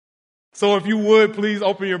So if you would, please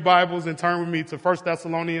open your Bibles and turn with me to 1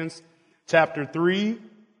 Thessalonians chapter 3.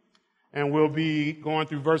 And we'll be going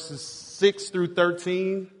through verses 6 through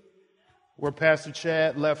 13, where Pastor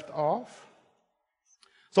Chad left off.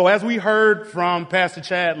 So as we heard from Pastor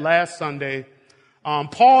Chad last Sunday,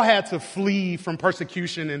 Paul had to flee from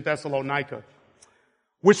persecution in Thessalonica,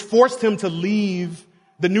 which forced him to leave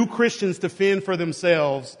the new Christians to fend for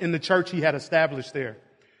themselves in the church he had established there.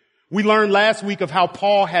 We learned last week of how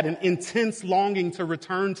Paul had an intense longing to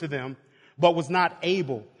return to them, but was not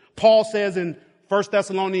able. Paul says in 1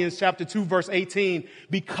 Thessalonians chapter 2, verse 18,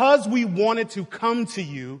 because we wanted to come to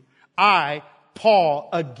you, I, Paul,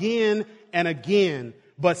 again and again,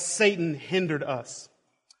 but Satan hindered us.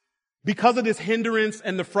 Because of this hindrance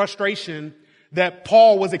and the frustration that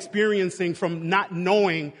Paul was experiencing from not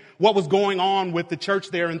knowing what was going on with the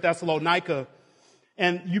church there in Thessalonica.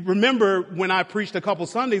 And you remember when I preached a couple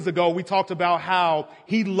Sundays ago, we talked about how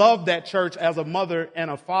he loved that church as a mother and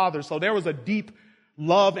a father. So there was a deep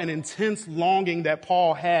love and intense longing that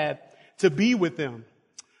Paul had to be with them.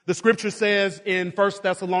 The scripture says in 1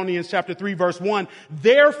 Thessalonians chapter 3, verse 1,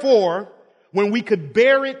 therefore, when we could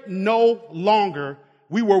bear it no longer,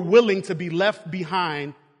 we were willing to be left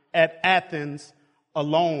behind at Athens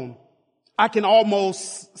alone. I can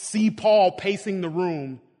almost see Paul pacing the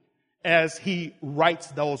room as he writes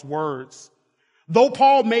those words. Though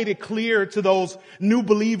Paul made it clear to those new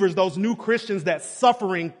believers, those new Christians, that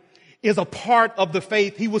suffering is a part of the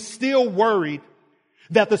faith, he was still worried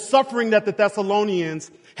that the suffering that the Thessalonians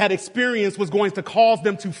had experienced was going to cause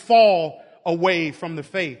them to fall away from the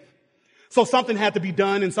faith. So something had to be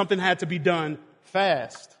done, and something had to be done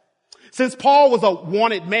fast. Since Paul was a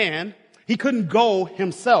wanted man, he couldn't go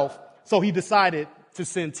himself, so he decided to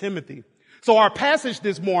send Timothy. So our passage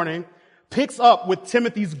this morning picks up with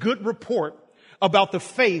Timothy's good report about the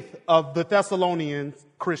faith of the Thessalonian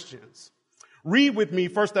Christians. Read with me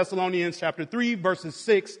 1 Thessalonians chapter 3, verses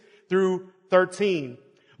 6 through 13.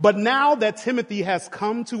 But now that Timothy has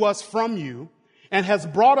come to us from you and has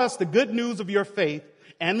brought us the good news of your faith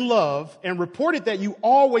and love and reported that you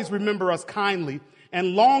always remember us kindly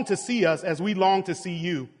and long to see us as we long to see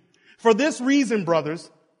you. For this reason, brothers,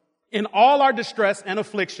 in all our distress and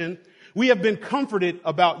affliction, we have been comforted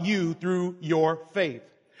about you through your faith.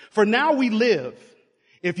 For now we live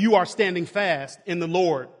if you are standing fast in the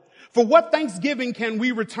Lord. For what thanksgiving can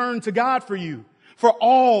we return to God for you? For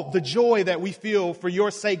all the joy that we feel for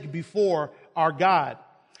your sake before our God.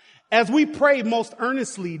 As we pray most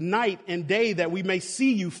earnestly night and day that we may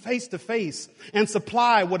see you face to face and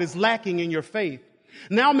supply what is lacking in your faith.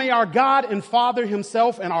 Now may our God and Father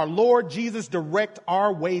himself and our Lord Jesus direct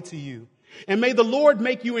our way to you. And may the Lord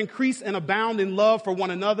make you increase and abound in love for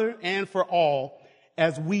one another and for all,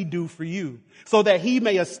 as we do for you, so that he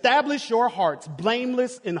may establish your hearts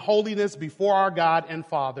blameless in holiness before our God and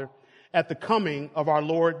Father at the coming of our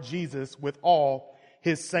Lord Jesus with all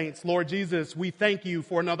his saints. Lord Jesus, we thank you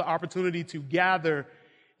for another opportunity to gather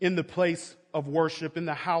in the place of worship, in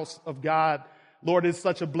the house of God. Lord, it's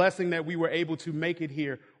such a blessing that we were able to make it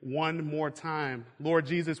here one more time. Lord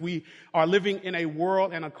Jesus, we are living in a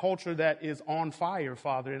world and a culture that is on fire,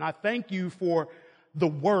 Father. And I thank you for the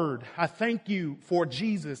word. I thank you for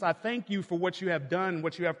Jesus. I thank you for what you have done,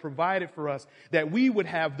 what you have provided for us, that we would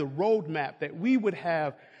have the roadmap, that we would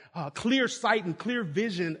have clear sight and clear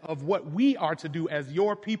vision of what we are to do as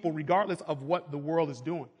your people, regardless of what the world is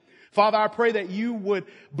doing. Father, I pray that you would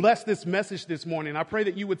bless this message this morning. I pray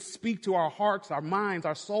that you would speak to our hearts, our minds,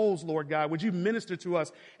 our souls, Lord God. Would you minister to us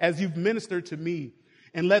as you've ministered to me?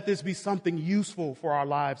 And let this be something useful for our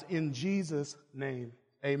lives. In Jesus' name,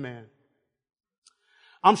 amen.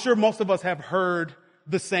 I'm sure most of us have heard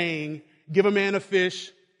the saying, give a man a fish,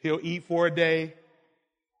 he'll eat for a day.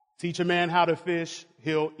 Teach a man how to fish,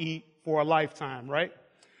 he'll eat for a lifetime, right?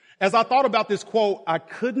 As I thought about this quote, I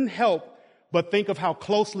couldn't help but think of how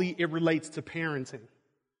closely it relates to parenting.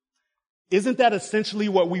 Isn't that essentially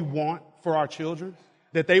what we want for our children?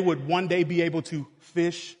 That they would one day be able to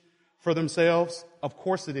fish for themselves? Of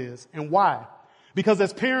course it is. And why? Because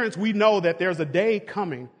as parents, we know that there's a day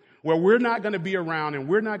coming where we're not going to be around and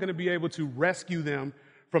we're not going to be able to rescue them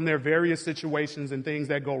from their various situations and things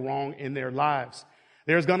that go wrong in their lives.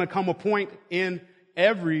 There's going to come a point in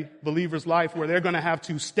every believer's life where they're going to have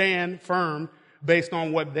to stand firm based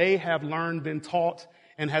on what they have learned, been taught,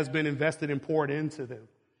 and has been invested and poured into them.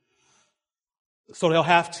 So they'll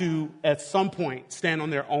have to, at some point, stand on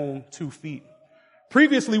their own 2 feet.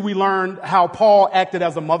 Previously, we learned how Paul acted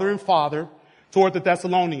as a mother and father toward the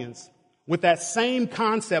Thessalonians. With that same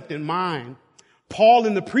concept in mind, Paul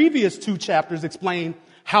in the previous 2 chapters explained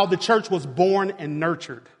how the church was born and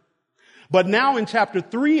nurtured. But now in chapter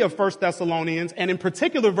 3 of 1 Thessalonians, and in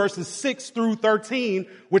particular verses 6 through 13,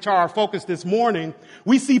 which are our focus this morning,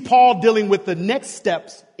 we see Paul dealing with the next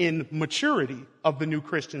steps in maturity of the new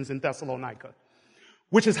Christians in Thessalonica,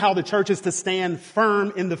 which is how the church is to stand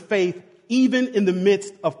firm in the faith, even in the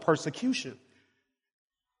midst of persecution.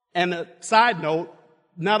 And a side note,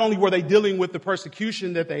 not only were they dealing with the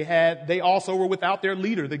persecution that they had, they also were without their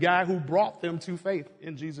leader, the guy who brought them to faith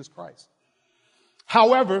in Jesus Christ.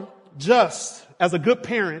 However, just as a good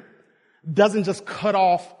parent doesn't just cut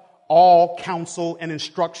off all counsel and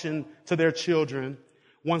instruction to their children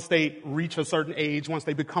once they reach a certain age, once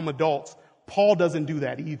they become adults, Paul doesn't do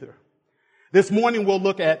that either. This morning we'll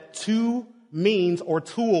look at two means or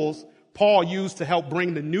tools Paul used to help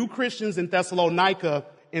bring the new Christians in Thessalonica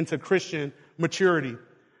into Christian maturity.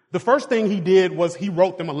 The first thing he did was he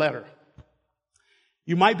wrote them a letter.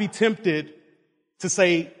 You might be tempted to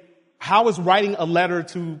say, how is writing a letter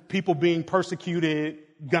to people being persecuted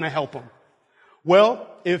going to help them? Well,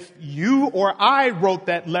 if you or I wrote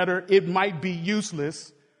that letter, it might be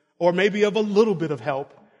useless or maybe of a little bit of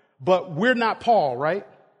help, but we're not Paul, right?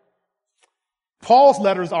 Paul's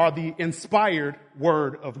letters are the inspired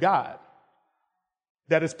word of God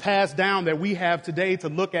that is passed down that we have today to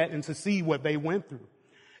look at and to see what they went through.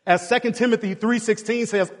 As 2 Timothy 3:16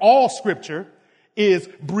 says, all scripture is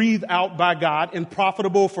breathed out by God and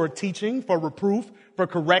profitable for teaching, for reproof, for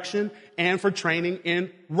correction, and for training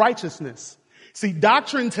in righteousness. See,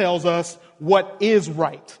 doctrine tells us what is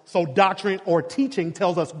right. So doctrine or teaching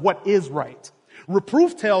tells us what is right.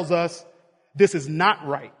 Reproof tells us this is not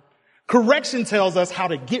right. Correction tells us how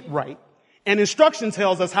to get right. And instruction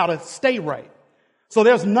tells us how to stay right. So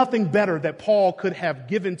there's nothing better that Paul could have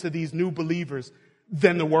given to these new believers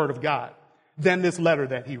than the word of God, than this letter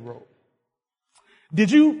that he wrote. Did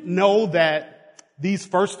you know that these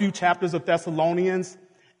first few chapters of Thessalonians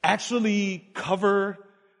actually cover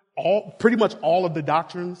pretty much all of the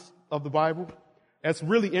doctrines of the Bible? That's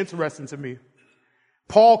really interesting to me.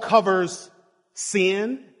 Paul covers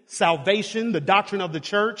sin, salvation, the doctrine of the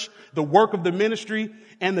church, the work of the ministry,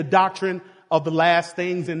 and the doctrine of the last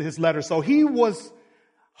things in his letter. So he was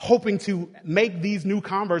hoping to make these new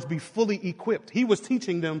converts be fully equipped. He was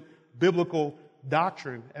teaching them biblical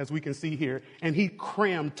doctrine, as we can see here, and he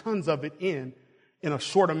crammed tons of it in a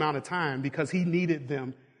short amount of time because he needed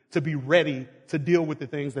them to be ready to deal with the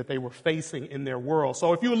things that they were facing in their world.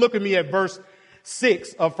 So if you look at me at verse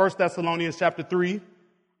 6 of 1 Thessalonians chapter 3,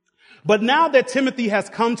 but now that Timothy has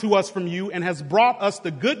come to us from you and has brought us the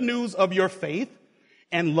good news of your faith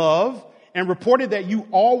and love and reported that you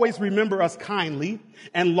always remember us kindly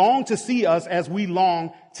and long to see us as we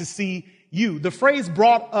long to see you. The phrase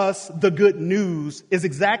brought us the good news is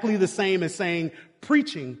exactly the same as saying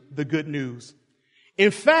preaching the good news.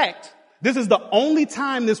 In fact, this is the only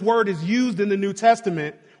time this word is used in the New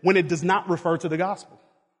Testament when it does not refer to the gospel.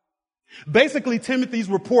 Basically, Timothy's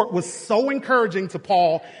report was so encouraging to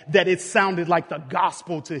Paul that it sounded like the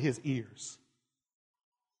gospel to his ears.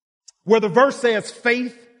 Where the verse says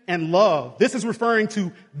faith and love, this is referring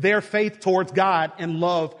to their faith towards God and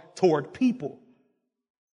love toward people.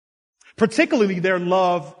 Particularly their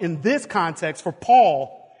love in this context for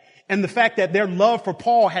Paul and the fact that their love for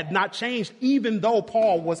Paul had not changed even though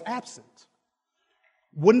Paul was absent.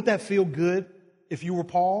 Wouldn't that feel good if you were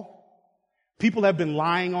Paul? People have been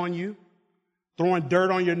lying on you, throwing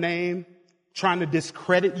dirt on your name, trying to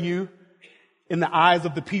discredit you in the eyes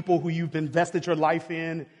of the people who you've invested your life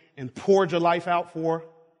in and poured your life out for.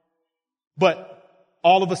 But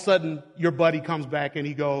all of a sudden, your buddy comes back and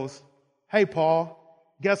he goes, hey, Paul,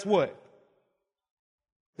 guess what?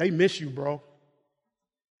 They miss you, bro.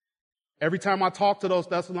 Every time I talk to those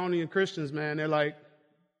Thessalonian Christians, man, they're like,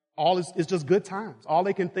 it's just good times. All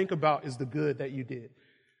they can think about is the good that you did.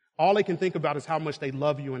 All they can think about is how much they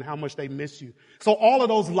love you and how much they miss you. So all of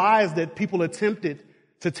those lies that people attempted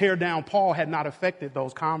to tear down Paul had not affected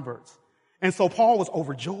those converts. And so Paul was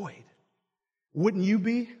overjoyed. Wouldn't you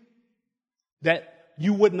be? That they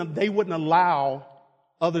wouldn't allow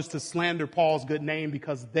others to slander Paul's good name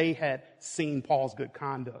because they had seen Paul's good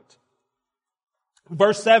conduct.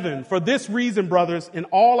 Verse 7, for this reason, brothers, in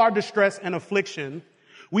all our distress and affliction,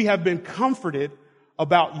 we have been comforted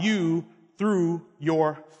about you through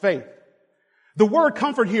your faith. The word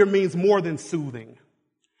comfort here means more than soothing.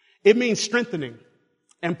 It means strengthening,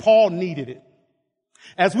 and Paul needed it.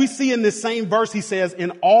 As we see in this same verse, he says,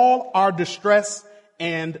 in all our distress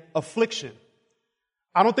and affliction.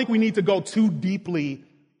 I don't think we need to go too deeply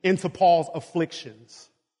into Paul's afflictions.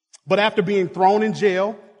 But after being thrown in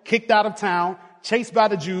jail, kicked out of town, chased by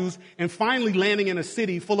the Jews, and finally landing in a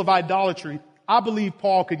city full of idolatry, I believe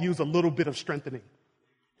Paul could use a little bit of strengthening.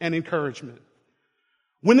 and encouragement.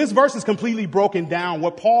 When this verse is completely broken down,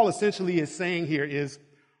 what Paul essentially is saying here is,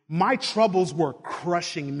 my troubles were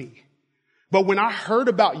crushing me. But when I heard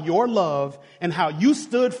about your love and how you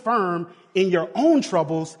stood firm in your own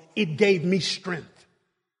troubles, it gave me strength.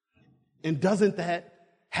 And doesn't that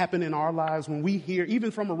happen in our lives when we hear,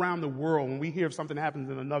 even from around the world, when we hear of something happens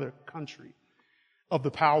in another country, of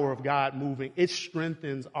the power of God moving, it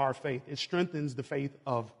strengthens our faith. It strengthens the faith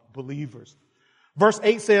of believers. Verse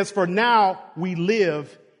 8 says, for now we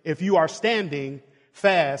live if you are standing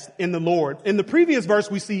fast in the Lord. In the previous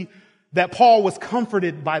verse, we see that Paul was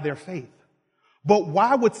comforted by their faith. But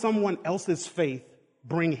why would someone else's faith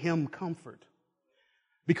bring him comfort?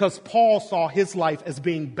 Because Paul saw his life as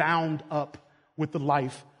being bound up with the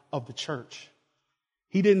life of the church.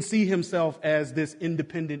 He didn't see himself as this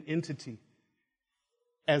independent entity.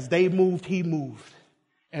 As they moved, he moved.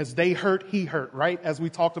 As they hurt, he hurt, right? As we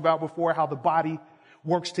talked about before, how the body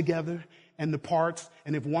works together and the parts,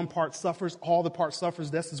 and if one part suffers, all the parts suffers.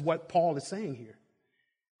 This is what Paul is saying here.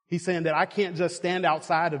 He's saying that I can't just stand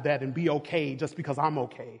outside of that and be okay just because I'm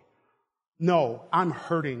okay. No, I'm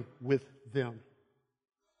hurting with them.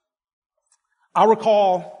 I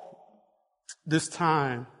recall this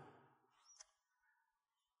time,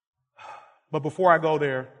 but before I go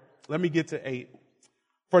there, let me get to 8.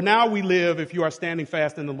 For now we live if you are standing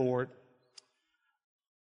fast in the Lord.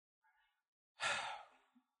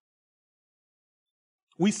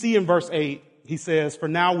 We see in verse 8, he says, for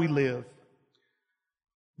now we live.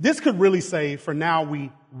 This could really say, for now we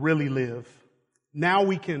really live. Now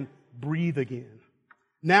we can breathe again.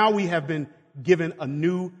 Now we have been given a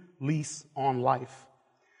new lease on life.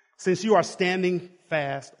 Since you are standing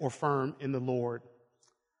fast or firm in the Lord.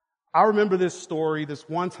 I remember this story, this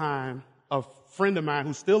one time, a friend of mine,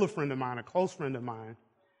 who's still a friend of mine, a close friend of mine.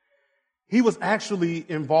 He was actually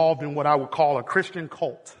involved in what I would call a Christian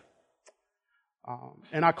cult.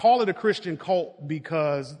 And I call it a Christian cult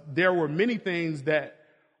because there were many things that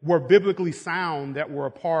were biblically sound that were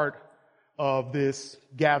a part of this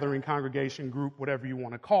gathering, congregation, group, whatever you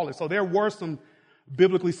want to call it. So there were some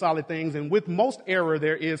biblically solid things, and with most error,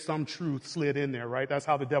 there is some truth slid in there, right? That's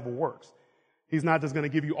how the devil works. He's not just going to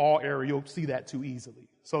give you all error. You'll see that too easily.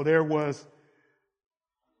 So there was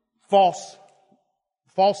false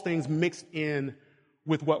things mixed in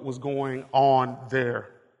with what was going on there.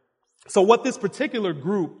 So what this particular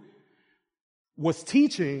group was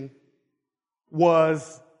teaching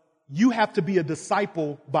was you have to be a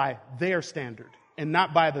disciple by their standard and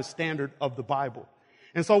not by the standard of the Bible.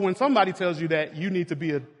 And so when somebody tells you that you need to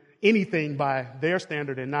be anything by their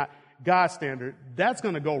standard and not God's standard, that's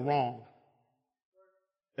going to go wrong.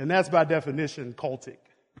 And that's by definition cultic.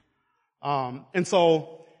 And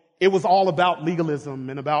so it was all about legalism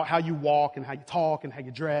and about how you walk and how you talk and how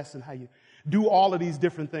you dress and how you do all of these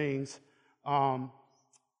different things.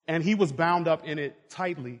 And he was bound up in it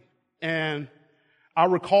tightly. And I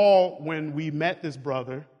recall when we met this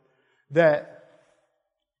brother that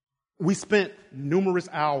we spent numerous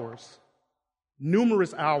hours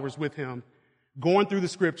with him going through the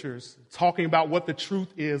scriptures, talking about what the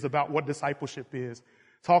truth is about what discipleship is,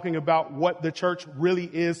 talking about what the church really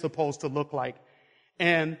is supposed to look like.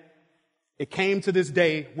 And it came to this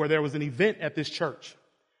day where there was an event at this church.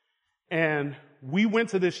 And we went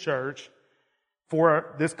to this church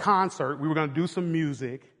for this concert. We were going to do some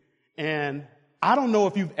music. And I don't know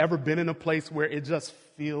if you've ever been in a place where it just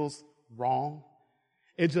feels wrong.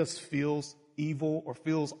 It just feels evil or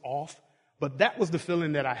feels off. But that was the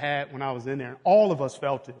feeling that I had when I was in there. All of us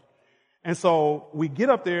felt it. And so we get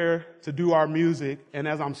up there to do our music. And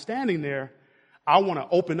as I'm standing there, I want to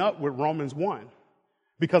open up with Romans 1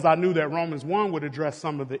 because I knew that Romans 1 would address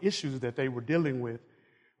some of the issues that they were dealing with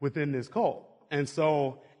within this cult. And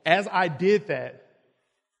so as I did that,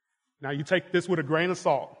 now you take this with a grain of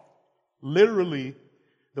salt. Literally,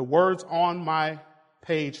 the words on my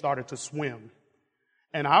page started to swim.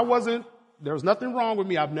 And there was nothing wrong with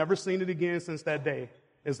me. I've never seen it again since that day.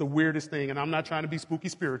 It's the weirdest thing. And I'm not trying to be spooky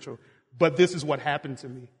spiritual, but this is what happened to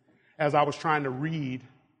me as I was trying to read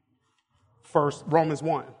first Romans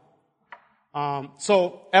 1.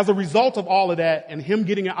 So as a result of all of that and him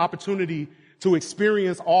getting an opportunity to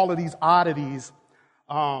experience all of these oddities,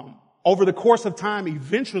 over the course of time,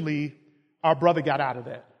 eventually our brother got out of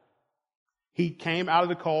that. He came out of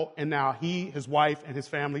the cult, and now he, his wife, and his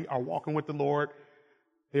family are walking with the Lord.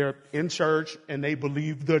 They're in church, and they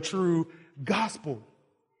believe the true gospel.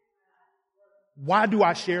 Why do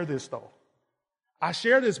I share this, though? I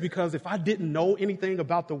share this because if I didn't know anything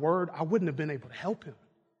about the word, I wouldn't have been able to help him.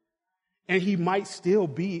 And he might still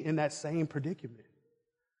be in that same predicament.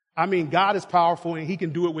 I mean, God is powerful and he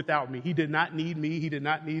can do it without me. He did not need me. He did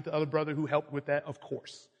not need the other brother who helped with that, of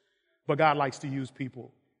course. But God likes to use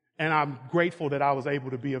people. And I'm grateful that I was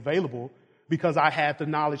able to be available because I had the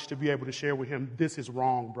knowledge to be able to share with him, this is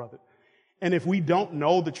wrong, brother. And if we don't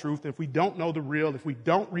know the truth, if we don't know the real, if we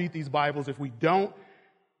don't read these Bibles, if we don't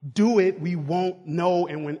do it, we won't know.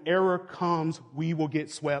 And when error comes, we will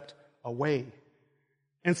get swept away.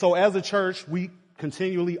 And so as a church, we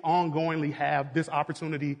continually, ongoingly have this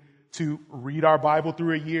opportunity to read our Bible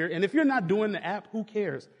through a year. And if you're not doing the app, who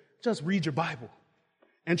cares? Just read your Bible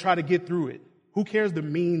and try to get through it. Who cares the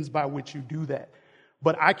means by which you do that?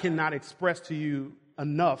 But I cannot express to you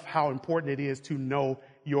enough how important it is to know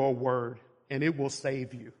your word, and it will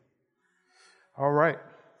save you. All right.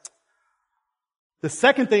 The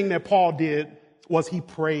second thing that Paul did was he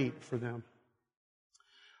prayed for them.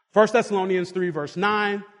 1 Thessalonians 3 verse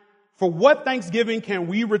 9, for what thanksgiving can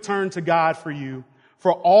we return to God for you,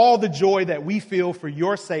 for all the joy that we feel for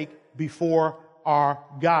your sake before our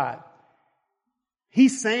God?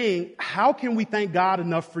 He's saying, how can we thank God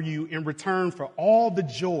enough for you in return for all the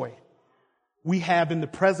joy we have in the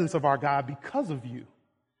presence of our God because of you?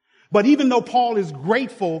 But even though Paul is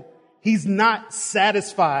grateful, he's not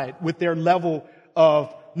satisfied with their level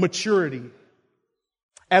of maturity.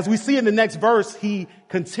 As we see in the next verse, he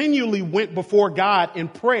continually went before God in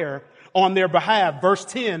prayer on their behalf. Verse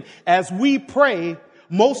 10, as we pray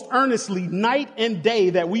most earnestly night and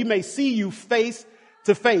day that we may see you face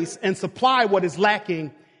to face and supply what is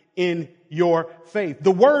lacking in your faith.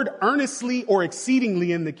 The word earnestly or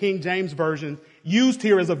exceedingly in the King James Version used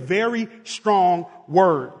here is a very strong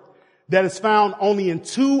word that is found only in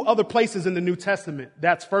two other places in the New Testament.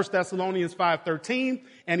 That's 1 Thessalonians 5:13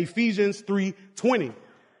 and Ephesians 3:20.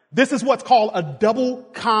 This is what's called a double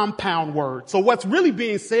compound word. So what's really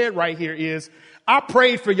being said right here is, I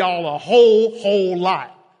prayed for y'all a whole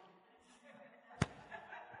lot.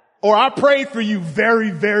 Or I prayed for you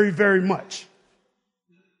very, very, very much.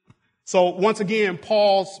 So once again,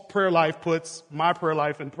 Paul's prayer life puts my prayer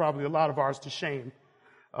life and probably a lot of ours to shame.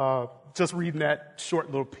 Just reading that short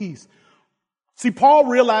little piece. See, Paul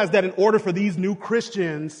realized that in order for these new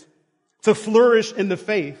Christians to flourish in the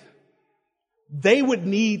faith, they would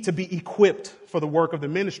need to be equipped for the work of the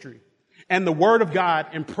ministry. And the word of God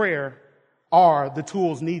and prayer are the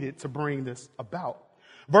tools needed to bring this about.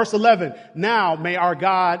 Verse 11, now may our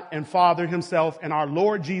God and Father himself and our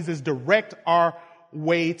Lord Jesus direct our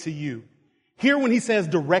way to you. Here when he says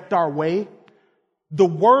direct our way, the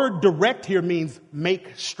word direct here means make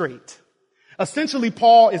straight. Essentially,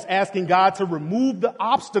 Paul is asking God to remove the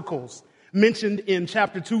obstacles mentioned in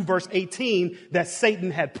chapter 2, verse 18 that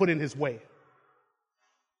Satan had put in his way.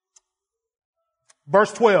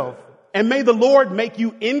 Verse 12, and may the Lord make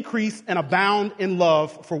you increase and abound in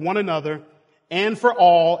love for one another and for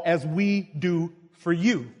all as we do for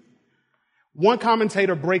you. One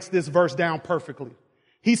commentator breaks this verse down perfectly.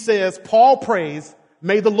 He says, Paul prays,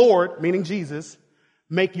 may the Lord, meaning Jesus,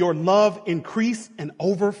 make your love increase and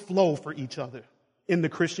overflow for each other in the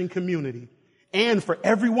Christian community and for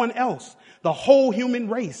everyone else, the whole human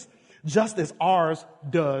race, just as ours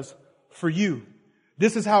does for you.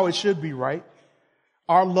 This is how it should be, right?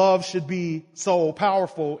 Our love should be so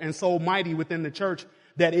powerful and so mighty within the church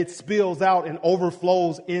that it spills out and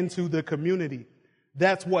overflows into the community.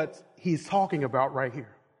 That's what he's talking about right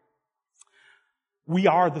here. We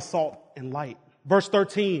are the salt and light. Verse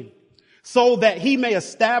 13, so that he may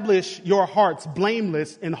establish your hearts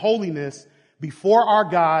blameless in holiness before our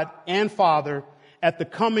God and Father at the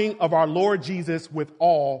coming of our Lord Jesus with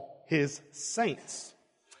all his saints.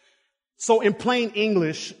 So in plain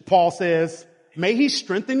English, Paul says, may he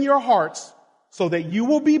strengthen your hearts so that you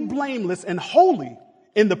will be blameless and holy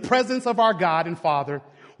in the presence of our God and Father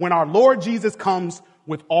when our Lord Jesus comes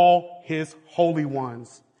with all his holy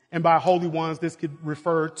ones. And by holy ones, this could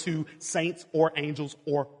refer to saints or angels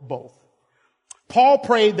or both. Paul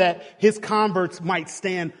prayed that his converts might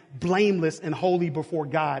stand blameless and holy before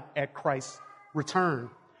God at Christ's return.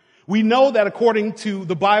 We know that according to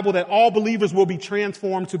the Bible that all believers will be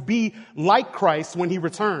transformed to be like Christ when he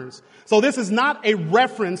returns. So this is not a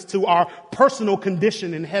reference to our personal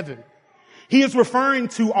condition in heaven. He is referring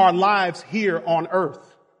to our lives here on earth.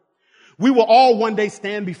 We will all one day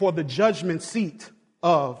stand before the judgment seat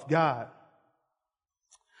of God.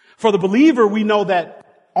 For the believer, we know that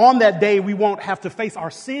on that day we won't have to face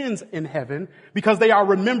our sins in heaven because they are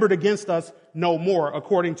remembered against us no more,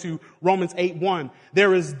 according to Romans 8:1.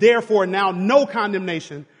 There is therefore now no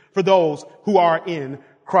condemnation for those who are in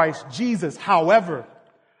Christ Jesus. However,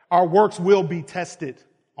 our works will be tested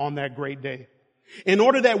on that great day. In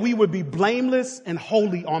order that we would be blameless and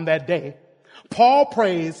holy on that day, Paul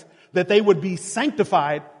prays that they would be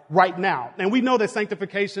sanctified right now. And we know that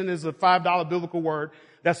sanctification is a $5 biblical word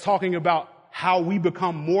that's talking about how we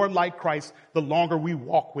become more like Christ the longer we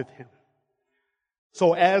walk with him.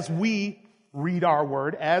 So as we read our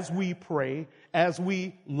word, as we pray, as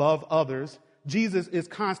we love others, Jesus is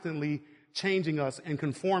constantly changing us and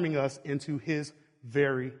conforming us into his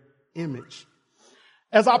very image.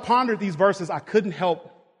 As I pondered these verses, I couldn't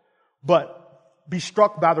help but be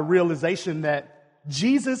struck by the realization that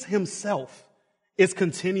Jesus himself is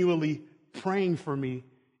continually praying for me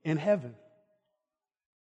in heaven.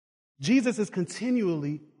 Jesus is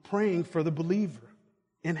continually praying for the believer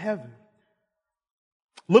in heaven.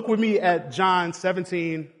 Look with me at John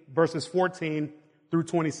 17, verses 14 through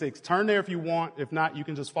 26. Turn there if you want. If not, you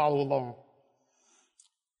can just follow along.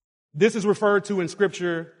 This is referred to in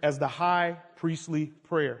Scripture as the high priestly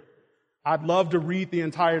prayer. I'd love to read the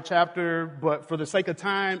entire chapter, but for the sake of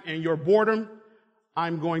time and your boredom,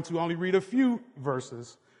 I'm going to only read a few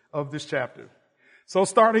verses of this chapter. So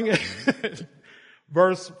starting at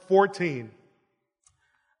verse 14,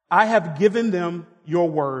 I have given them your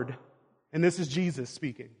word. And this is Jesus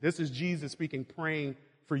speaking. This is Jesus speaking, praying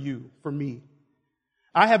for you, for me.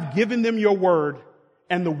 I have given them your word,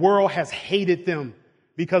 and the world has hated them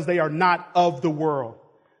because they are not of the world,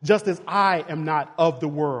 just as I am not of the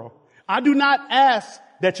world. I do not ask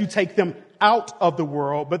that you take them out of the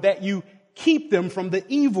world, but that you keep them from the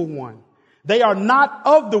evil one. They are not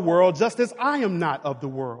of the world, just as I am not of the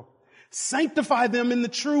world. Sanctify them in the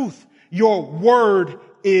truth. Your word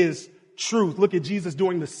is truth. Look at Jesus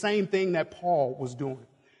doing the same thing that Paul was doing.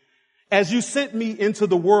 As you sent me into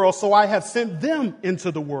the world, so I have sent them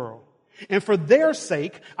into the world. And for their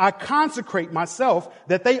sake, I consecrate myself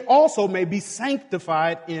that they also may be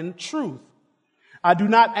sanctified in truth. I do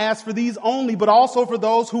not ask for these only, but also for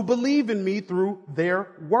those who believe in me through their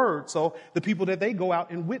word. So the people that they go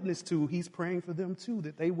out and witness to, he's praying for them too,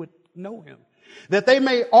 that they would know him. That they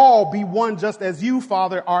may all be one, just as you,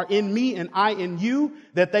 Father, are in me and I in you,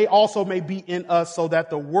 that they also may be in us, so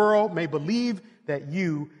that the world may believe that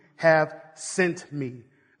you have sent me.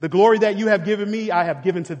 The glory that you have given me, I have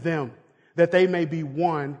given to them, that they may be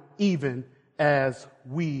one, even as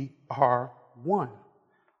we are one.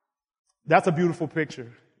 That's a beautiful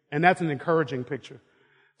picture, and that's an encouraging picture,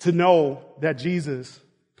 to know that Jesus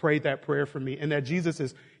prayed that prayer for me and that Jesus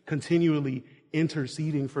is continually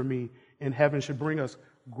interceding for me in heaven should bring us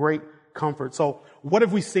great comfort. So what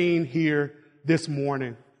have we seen here this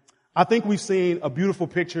morning? I think we've seen a beautiful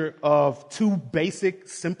picture of two basic,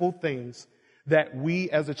 simple things that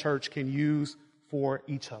we as a church can use for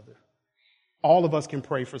each other. All of us can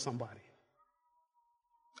pray for somebody.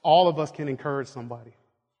 All of us can encourage somebody.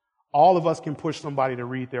 All of us can push somebody to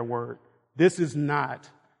read their word. This is not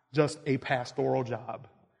just a pastoral job.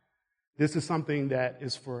 This is something that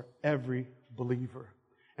is for every believer.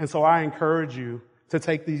 And so I encourage you to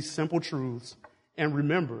take these simple truths and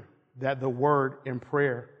remember that the word and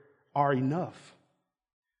prayer are enough.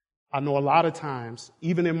 I know a lot of times,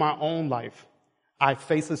 even in my own life, I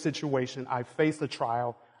face a situation, I face a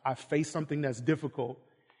trial, I face something that's difficult,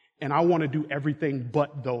 and I want to do everything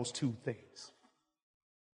but those two things.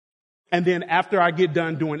 And then after I get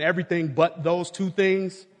done doing everything but those two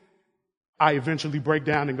things, I eventually break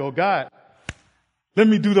down and go, God, let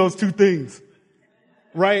me do those two things,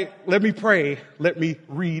 right? Let me pray. Let me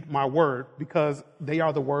read my word, because they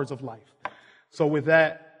are the words of life. So with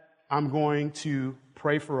that, I'm going to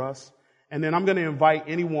pray for us. And then I'm going to invite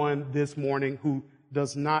anyone this morning who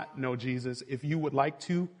does not know Jesus. If you would like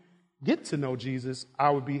to get to know Jesus, I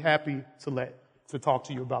would be happy to talk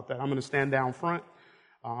to you about that. I'm going to stand down front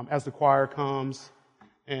as the choir comes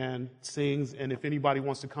and sings. And if anybody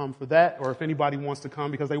wants to come for that, or if anybody wants to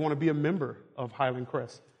come because they want to be a member of Highland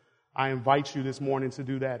Crest, I invite you this morning to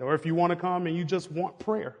do that. Or if you want to come and you just want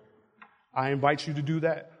prayer, I invite you to do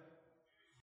that.